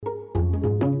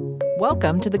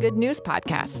Welcome to the Good News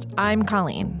Podcast. I'm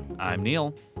Colleen. I'm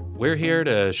Neil. We're here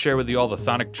to share with you all the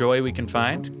sonic joy we can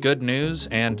find, good news,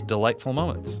 and delightful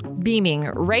moments. Beaming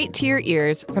right to your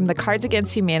ears from the Cards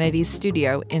Against Humanity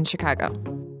studio in Chicago.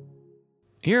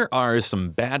 Here are some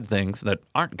bad things that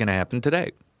aren't going to happen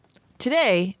today.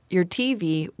 Today, your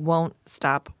TV won't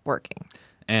stop working.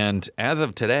 And as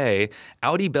of today,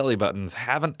 Audi belly buttons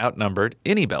haven't outnumbered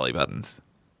any belly buttons.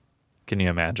 Can you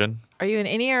imagine? Are you an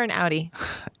innie or an outie?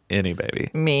 Any,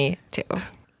 baby. Me, too.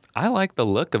 I like the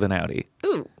look of an Audi.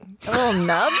 Ooh, a little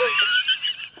nub?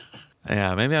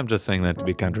 Yeah, maybe I'm just saying that to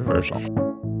be controversial.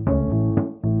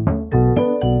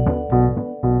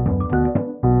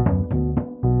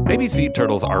 Baby sea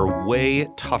turtles are way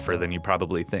tougher than you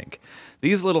probably think.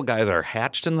 These little guys are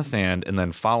hatched in the sand and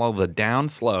then follow the down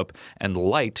slope and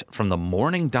light from the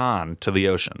morning dawn to the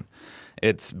ocean.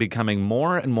 It's becoming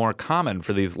more and more common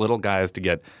for these little guys to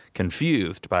get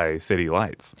confused by city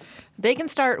lights. They can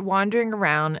start wandering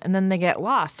around and then they get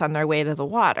lost on their way to the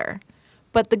water.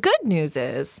 But the good news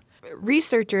is,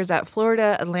 researchers at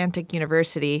Florida Atlantic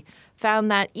University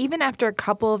found that even after a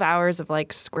couple of hours of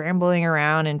scrambling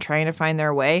around and trying to find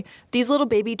their way, these little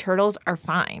baby turtles are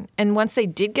fine. And once they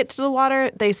did get to the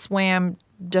water, they swam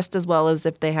just as well as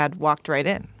if they had walked right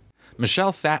in.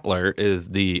 Michelle Sattler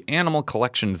is the animal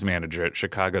collections manager at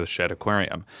Chicago's Shedd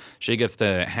Aquarium. She gets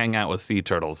to hang out with sea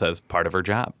turtles as part of her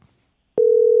job.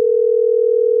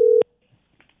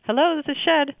 Hello, this is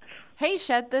Shedd. Hey,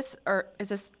 Shedd, is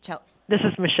this Chel? This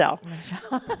is Michelle.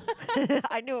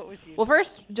 I knew it was you. Well,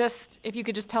 first, if you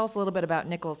could just tell us a little bit about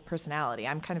Nicole's personality.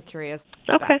 I'm kind of curious.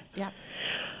 Okay. Yeah.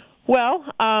 Well,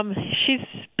 she's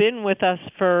been with us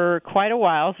for quite a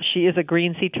while. She is a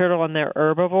green sea turtle and they're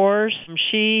herbivores.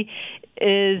 She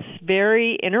is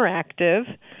very interactive,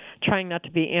 trying not to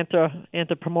be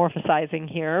anthropomorphizing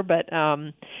here, but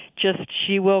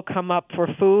she will come up for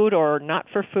food or not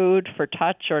for food, for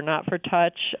touch or not for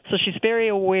touch. So she's very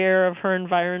aware of her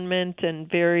environment and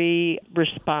very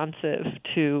responsive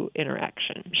to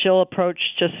interaction. She'll approach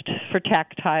just for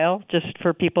tactile, just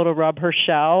for people to rub her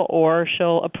shell, or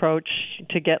she'll approach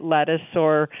to get lettuce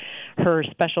or her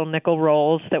special nickel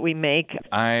rolls that we make.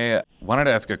 I wanted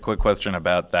to ask a quick question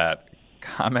about that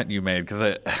comment you made, because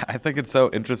I think it's so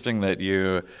interesting that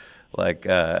you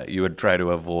would try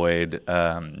to avoid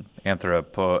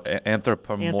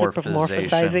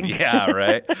anthropomorphization. Yeah,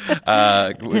 right.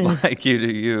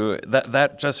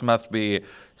 That just must be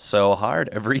so hard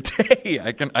every day.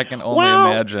 I can only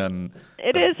imagine.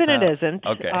 It is and it isn't.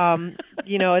 Okay.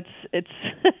 It's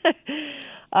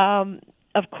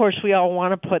of course, we all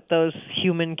want to put those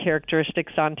human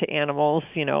characteristics onto animals,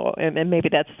 and maybe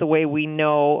that's the way we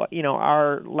know,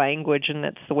 our language, and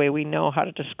that's the way we know how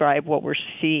to describe what we're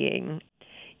seeing.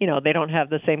 They don't have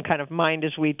the same kind of mind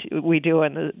as we do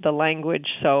in the language,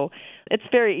 so it's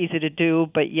very easy to do,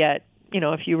 but yet,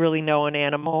 if you really know an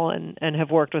animal and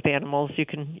have worked with animals, you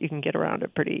can get around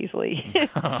it pretty easily.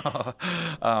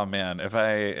 Oh man, if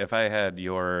I had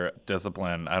your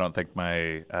discipline, I don't think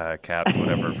my cats would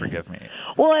ever forgive me.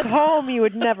 Well, at home you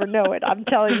would never know it. I'm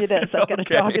telling you this. I've got a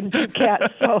dog and 2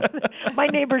 cats, so my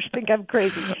neighbors think I'm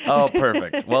crazy. Oh,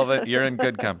 perfect. Well, then you're in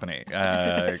good company.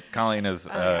 Colleen is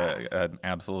an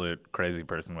absolute crazy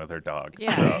person with her dog.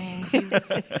 Yeah, so. I mean,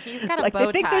 he's got a bow tie.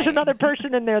 I think there's another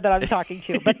person in there that I'm talking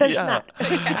to, but there's not.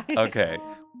 Okay.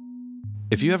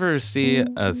 If you ever see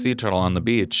a sea turtle on the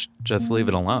beach, just leave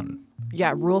it alone.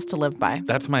 Yeah, rules to live by.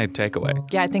 That's my takeaway.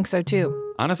 Yeah, I think so too.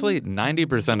 Honestly,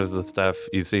 90% of the stuff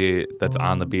you see that's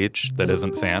on the beach that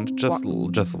isn't sand, just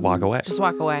walk away. Just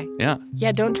walk away. Yeah.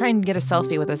 Yeah, don't try and get a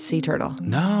selfie with a sea turtle.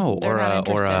 No, They're not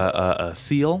or a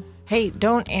seal. Hey,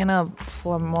 don't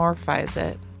anthropomorphize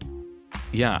it.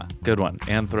 Yeah, good one.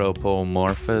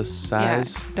 Anthropomorphize. Yeah,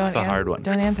 That's a hard one.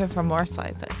 Don't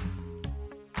anthropomorphize it.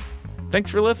 Thanks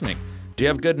for listening. Do you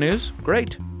have good news?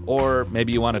 Great. Or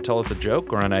maybe you want to tell us a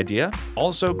joke or an idea?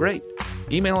 Also great.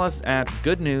 Email us at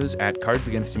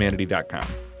goodnews@cardsagainsthumanity.com.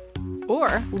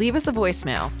 Or leave us a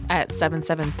voicemail at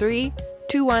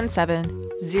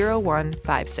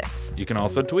 773-217-0156. You can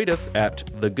also tweet us at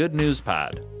The Good News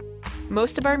Pod.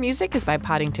 Most of our music is by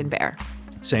Poddington Bear.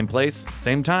 Same place,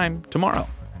 same time, tomorrow.